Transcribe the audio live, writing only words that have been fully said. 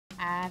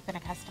I've been a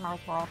customer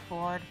with World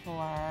Ford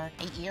for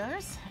 8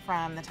 years.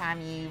 From the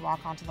time you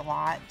walk onto the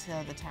lot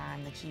to the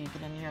time that you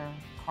get in your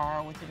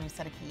car with your new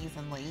set of keys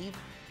and leave,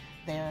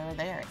 they're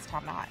there. It's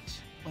top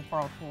notch. With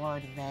World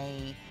Ford,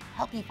 they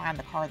help you find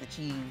the car that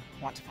you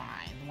want to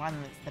find, the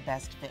one that's the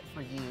best fit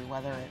for you,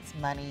 whether it's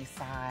money,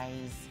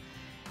 size,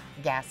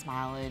 gas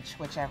mileage,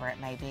 whichever it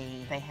may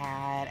be. They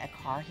had a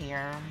car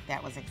here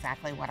that was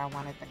exactly what I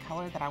wanted, the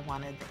color that I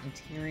wanted, the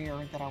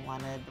interior that I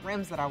wanted, the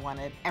rims that I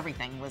wanted.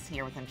 Everything was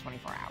here within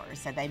 24 hours.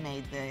 So they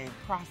made the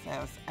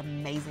process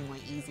amazingly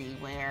easy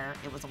where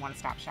it was a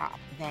one-stop shop.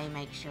 They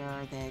make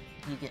sure that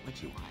you get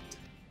what you want.